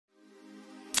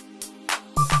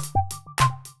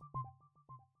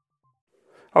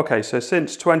Okay, so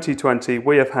since 2020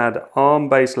 we have had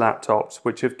ARM-based laptops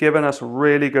which have given us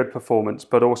really good performance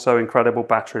but also incredible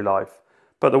battery life.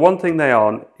 But the one thing they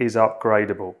aren't is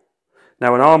upgradable.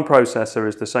 Now, an ARM processor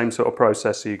is the same sort of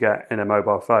processor you get in a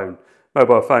mobile phone.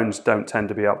 Mobile phones don't tend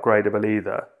to be upgradable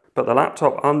either. But the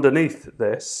laptop underneath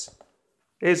this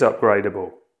is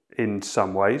upgradable in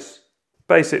some ways.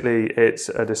 Basically, it's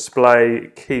a display,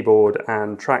 keyboard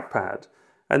and trackpad.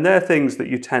 And they're things that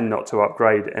you tend not to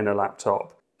upgrade in a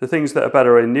laptop. The things that are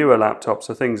better in newer laptops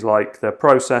are things like the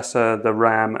processor, the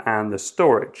RAM and the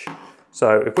storage.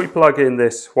 So if we plug in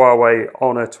this Huawei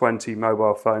Honor 20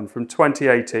 mobile phone from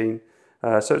 2018,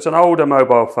 so it's an older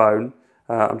mobile phone.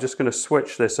 I'm just going to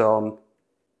switch this on.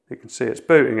 You can see it's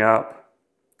booting up.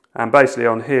 And basically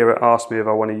on here it asks me if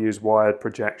I want to use wired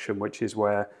projection, which is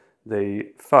where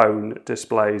the phone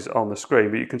displays on the screen.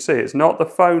 But you can see it's not the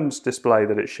phone's display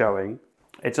that it's showing.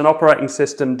 It's an operating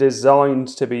system designed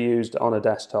to be used on a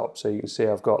desktop. So you can see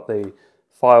I've got the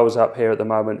files up here at the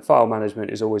moment. File management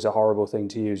is always a horrible thing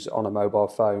to use on a mobile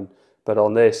phone. But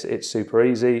on this, it's super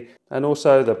easy. And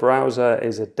also the browser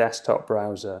is a desktop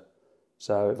browser.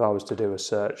 So if I was to do a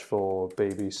search for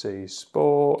BBC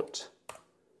Sport,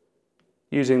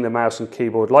 using the mouse and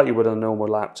keyboard like you would on a normal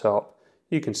laptop,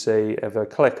 you can see if I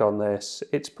click on this,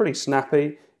 it's pretty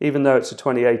snappy. Even though it's a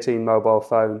 2018 mobile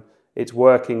phone, it's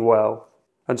working well.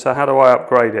 And so how do I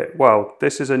upgrade it? Well,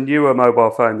 this is a newer mobile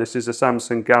phone. This is a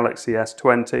Samsung Galaxy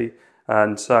S20.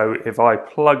 And so if I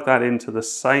plug that into the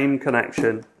same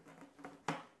connection,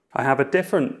 I have a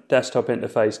different desktop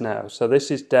interface now. So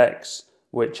this is DeX,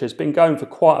 which has been going for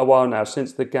quite a while now,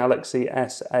 since the Galaxy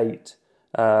S8.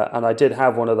 And I did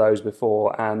have one of those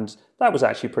before, and that was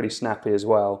actually pretty snappy as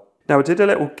well. Now, I did a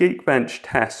little Geekbench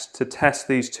test to test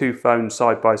these two phones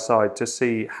side by side to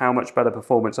see how much better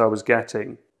performance I was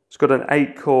getting. It's got an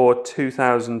 8-core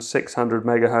 2600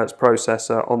 MHz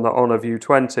processor on the Honor View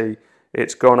 20.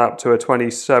 It's gone up to a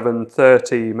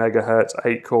 2730 MHz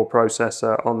 8-core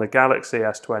processor on the Galaxy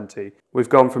S20. We've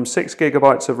gone from 6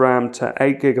 GB of RAM to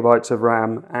 8 GB of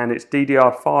RAM, and it's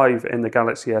DDR5 in the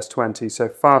Galaxy S20, so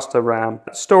faster RAM.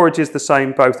 Storage is the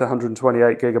same, both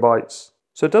 128 GB.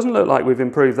 So it doesn't look like we've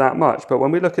improved that much, but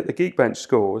when we look at the Geekbench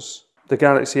scores, the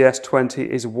Galaxy S20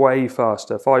 is way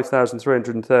faster,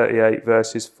 5,338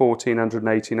 versus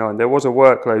 1,489. There was a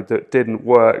workload that didn't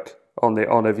work on the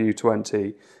Honor View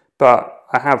 20, but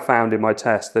I have found in my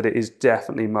test that it is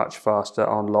definitely much faster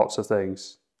on lots of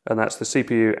things. And that's the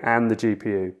CPU and the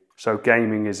GPU. So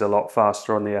gaming is a lot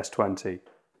faster on the S20.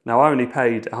 Now, I only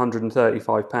paid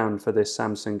 £135 for this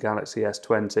Samsung Galaxy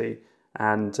S20,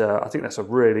 and I think that's a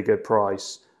really good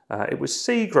price. It was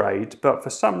C grade, but for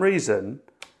some reason,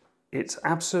 it's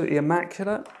absolutely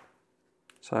immaculate.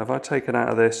 So if I take it out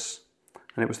of this,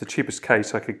 and it was the cheapest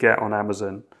case I could get on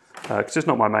Amazon, because it's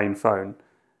not my main phone,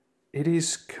 it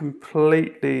is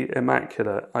completely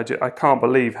immaculate. I can't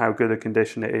believe how good a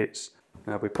condition it is.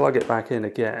 Now if we plug it back in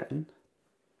again,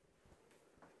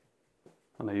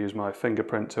 and I use my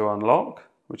fingerprint to unlock,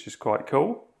 which is quite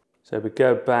cool. So we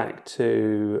go back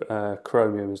to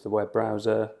Chromium as the web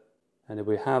browser, and if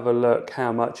we have a look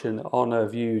how much an Honor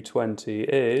View 20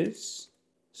 is,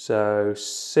 so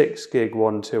 6 gig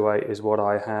 128 is what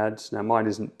I had. Now mine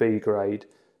isn't B grade,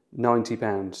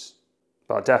 £90.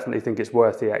 But I definitely think it's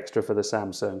worth the extra for the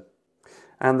Samsung.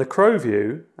 And the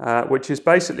Crowview, which has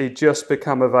basically just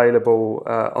become available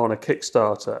on a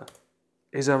Kickstarter,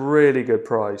 is a really good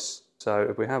price. So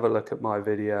if we have a look at my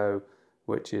video,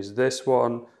 which is this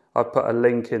one, I've put a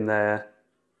link in there.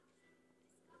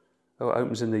 Oh, it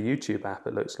opens in the YouTube app,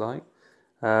 it looks like.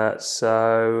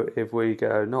 So if we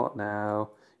go not now,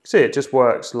 you can see it just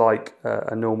works like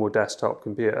a normal desktop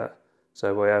computer.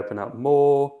 So we open up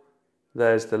more.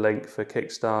 There's the link for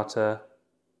Kickstarter.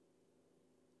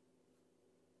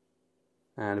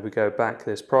 And we go back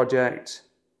this project.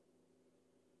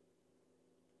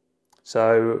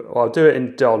 So I'll do it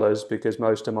in dollars because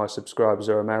most of my subscribers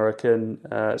are American.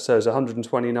 So there's a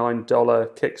 $129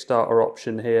 Kickstarter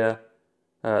option here.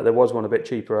 There was one a bit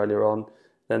cheaper earlier on.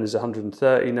 Then there's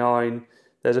 $139.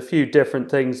 There's a few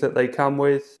different things that they come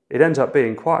with. It ends up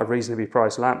being quite a reasonably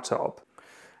priced laptop.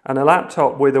 And a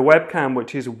laptop with a webcam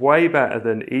which is way better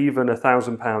than even a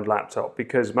 £1,000 laptop,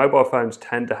 because mobile phones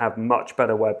tend to have much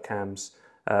better webcams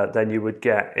than you would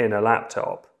get in a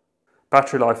laptop.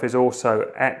 Battery life is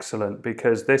also excellent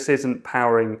because this isn't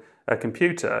powering a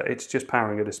computer, it's just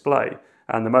powering a display.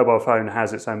 And the mobile phone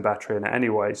has its own battery in it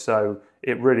anyway, so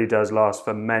it really does last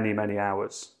for many, many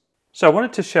hours. So I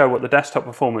wanted to show what the desktop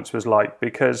performance was like,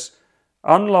 because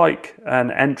unlike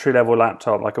an entry-level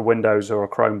laptop like a Windows or a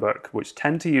Chromebook, which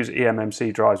tend to use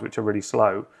eMMC drives which are really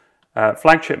slow,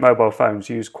 Flagship mobile phones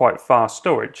use quite fast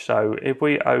storage. So if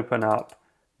we open up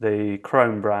the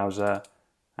Chrome browser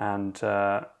and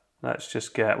let's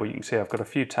just get, well, you can see I've got a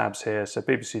few tabs here. So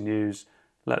BBC News,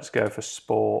 let's go for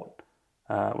sport.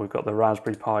 We've got the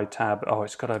Raspberry Pi tab. Oh,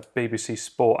 it's got a BBC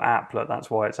Sport app. Look, that's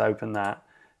why it's open that.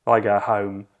 If I go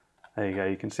home, there you go.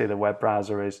 You can see the web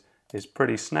browser is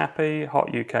pretty snappy.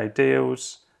 Hot UK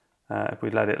deals. If we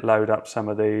let it load up some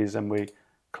of these and we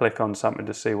click on something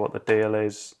to see what the deal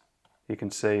is, you can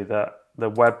see that the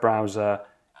web browser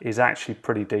is actually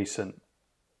pretty decent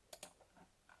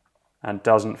and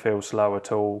doesn't feel slow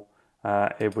at all.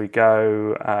 If we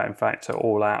go, in fact, to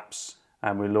all apps,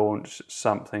 and we launch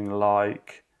something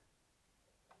like,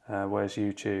 where's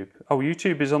YouTube? Oh,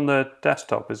 YouTube is on the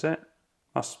desktop, is it?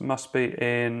 Must be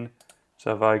in,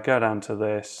 so if I go down to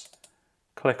this,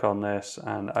 click on this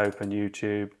and open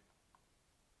YouTube,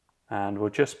 and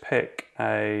we'll just pick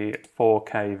a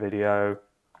 4K video.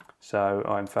 So,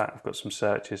 in fact, I've got some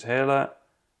searches here, look.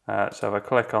 So if I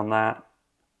click on that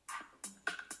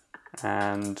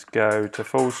and go to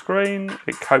full screen,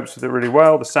 it copes with it really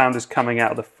well. The sound is coming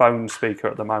out of the phone speaker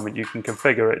at the moment. You can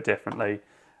configure it differently,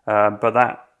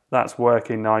 but that's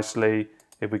working nicely.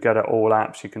 If we go to all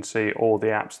apps, you can see all the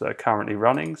apps that are currently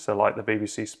running. So like the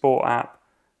BBC Sport app,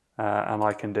 and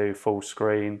I can do full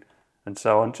screen and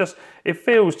so on. It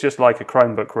feels just like a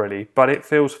Chromebook really, but it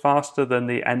feels faster than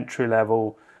the entry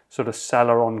level sort of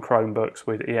seller on Chromebooks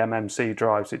with eMMC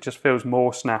drives. It just feels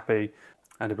more snappy.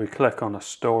 And if we click on a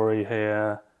story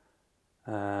here,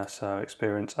 so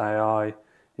Experience AI,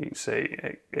 you can see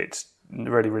it's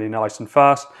really, really nice and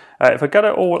fast. If I go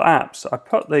to all apps, I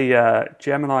put the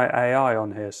Gemini AI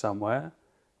on here somewhere.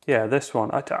 Yeah, this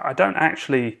one. I don't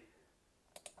actually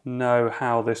know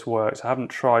how this works. I haven't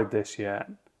tried this yet.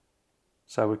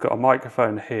 So we've got a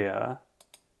microphone here.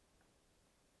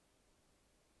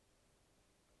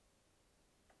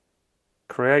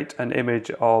 Create an image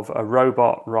of a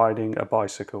robot riding a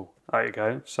bicycle. There you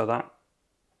go. So that.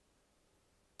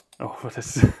 Oh,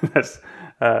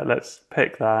 let's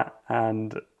pick that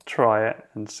and try it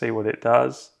and see what it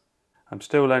does. I'm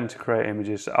still learning to create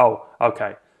images. Oh,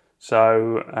 okay.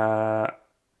 So,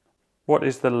 what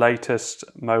is the latest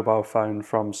mobile phone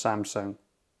from Samsung?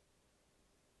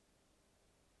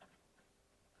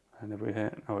 And if we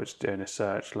hit, oh, it's doing a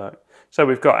search. Look. So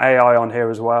we've got AI on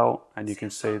here as well, and you can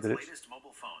see that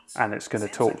it's going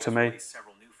to talk to me.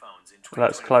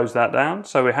 Let's close that down.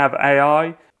 So we have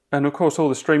AI, and of course all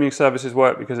the streaming services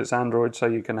work because it's Android, so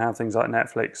you can have things like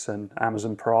Netflix and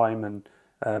Amazon Prime and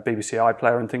BBC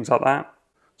iPlayer and things like that.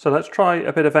 So let's try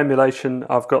a bit of emulation.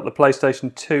 I've got the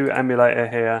PlayStation 2 emulator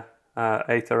here,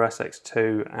 Aether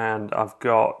SX2, and I've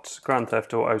got Grand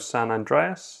Theft Auto San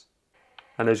Andreas.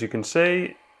 And as you can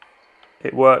see,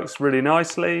 it works really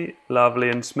nicely, lovely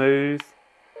and smooth,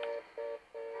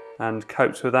 and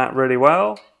copes with that really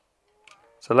well.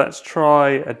 So let's try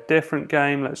a different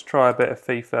game. Let's try a bit of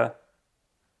FIFA.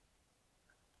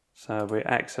 So we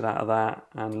exit out of that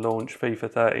and launch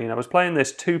FIFA 13. I was playing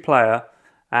this 2-player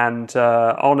and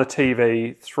on a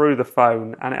TV through the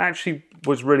phone, and it actually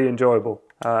was really enjoyable.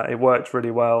 It worked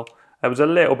really well. There was a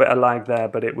little bit of lag there,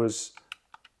 but it was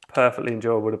perfectly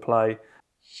enjoyable to play.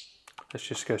 Let's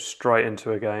just go straight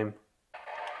into a game.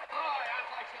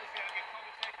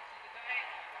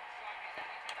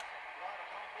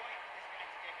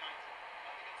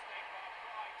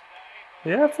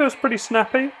 Yeah, it feels pretty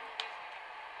snappy.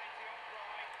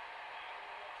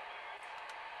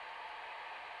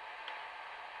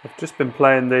 I've just been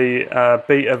playing the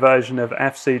beta version of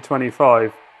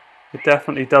FC25. It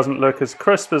definitely doesn't look as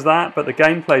crisp as that, but the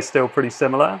gameplay's still pretty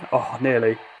similar. Oh,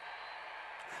 nearly.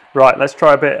 Right, let's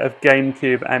try a bit of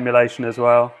GameCube emulation as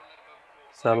well.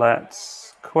 So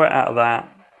let's quit out of that.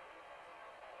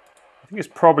 I think it's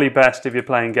probably best if you're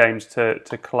playing games to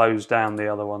close down the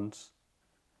other ones.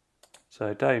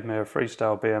 So Dave Mirror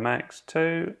Freestyle BMX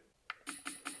 2.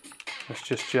 Let's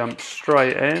just jump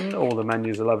straight in. All the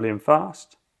menus are lovely and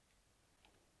fast.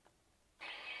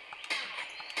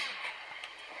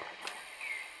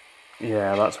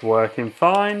 Yeah, that's working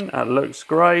fine. That looks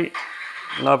great.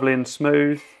 Lovely and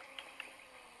smooth.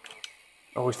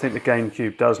 I always think the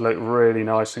GameCube does look really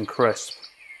nice and crisp.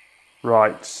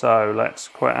 Right, so let's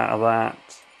quit out of that.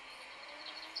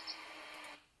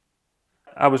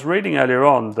 I was reading earlier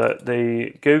on that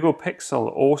the Google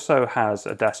Pixel also has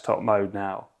a desktop mode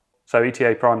now. So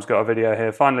ETA Prime's got a video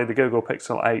here. Finally, the Google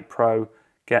Pixel 8 Pro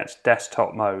gets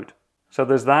desktop mode. So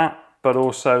there's that, but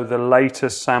also the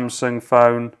latest Samsung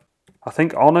phone. I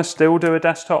think Honor still do a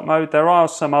desktop mode. There are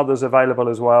some others available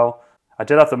as well. I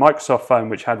did have the Microsoft phone,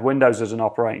 which had Windows as an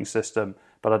operating system,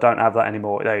 but I don't have that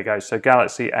anymore. There you go. So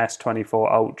Galaxy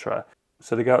S24 Ultra.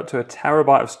 So they go up to 1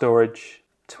 terabyte of storage,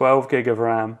 12 gig of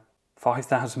RAM,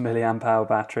 5,000 milliamp hour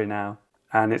battery now,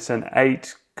 and it's an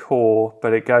 8 core,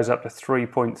 but it goes up to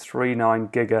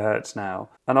 3.39 gigahertz now.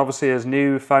 And obviously as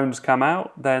new phones come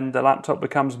out, then the laptop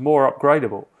becomes more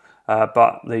upgradable,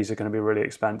 but these are going to be really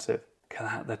expensive. Look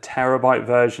at that, the terabyte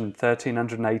version,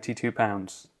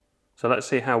 £1,382. So let's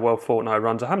see how well Fortnite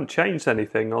runs. I haven't changed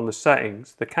anything on the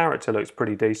settings. The character looks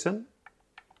pretty decent,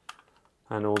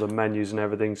 and all the menus and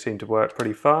everything seem to work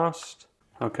pretty fast.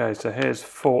 Okay, so here's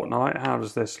Fortnite. How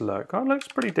does this look? Oh, it looks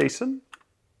pretty decent.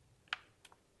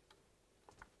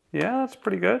 Yeah, that's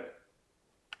pretty good.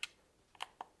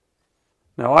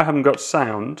 Now, I haven't got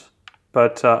sound,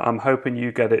 but I'm hoping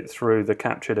you get it through the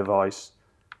capture device.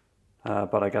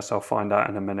 But I guess I'll find out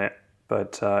in a minute.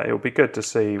 But it'll be good to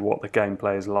see what the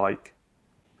gameplay is like.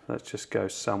 Let's just go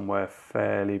somewhere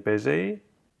fairly busy.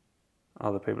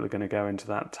 Other people are going to go into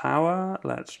that tower.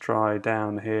 Let's try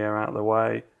down here out of the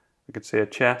way. We can see a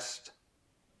chest.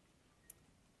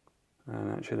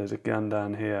 And actually there's a gun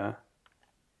down here.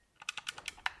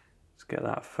 Let's get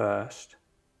that first.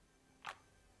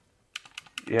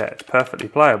 Yeah, it's perfectly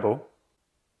playable.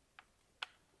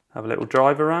 Have a little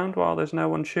drive around while there's no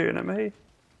one shooting at me.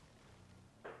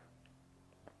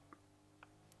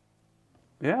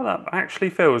 Yeah, that actually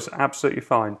feels absolutely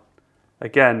fine.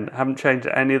 Again, haven't changed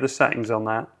any of the settings on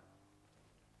that.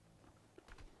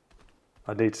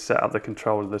 I need to set up the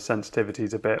controller, the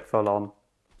sensitivity's a bit full on.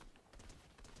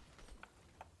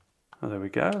 Oh, there we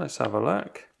go, let's have a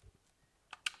look.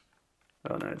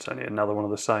 Oh no, it's only another one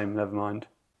of the same, never mind.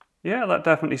 Yeah, that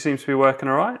definitely seems to be working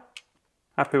alright.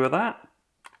 Happy with that.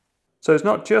 So it's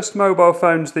not just mobile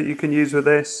phones that you can use with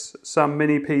this. Some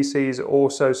mini PCs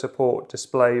also support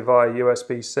display via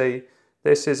USB-C.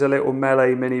 This is a little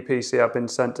Mele mini PC I've been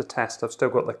sent to test. I've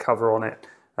still got the cover on it,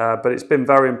 but it's been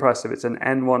very impressive. It's an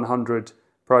N100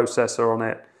 processor on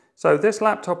it. So this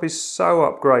laptop is so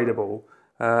upgradable.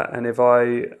 And if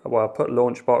I put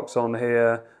Launchbox on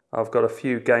here, I've got a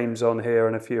few games on here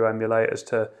and a few emulators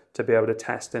to be able to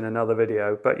test in another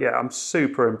video. But yeah, I'm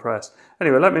super impressed.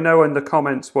 Anyway, let me know in the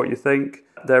comments what you think.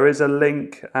 There is a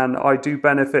link, and I do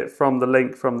benefit from the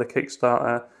link from the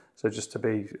Kickstarter. So just to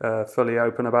be fully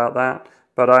open about that.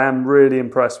 But I am really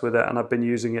impressed with it, and I've been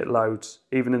using it loads,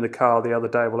 even in the car the other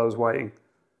day while I was waiting.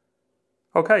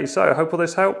 Okay, so I hope all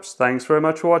this helps. Thanks very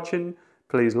much for watching.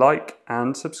 Please like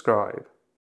and subscribe.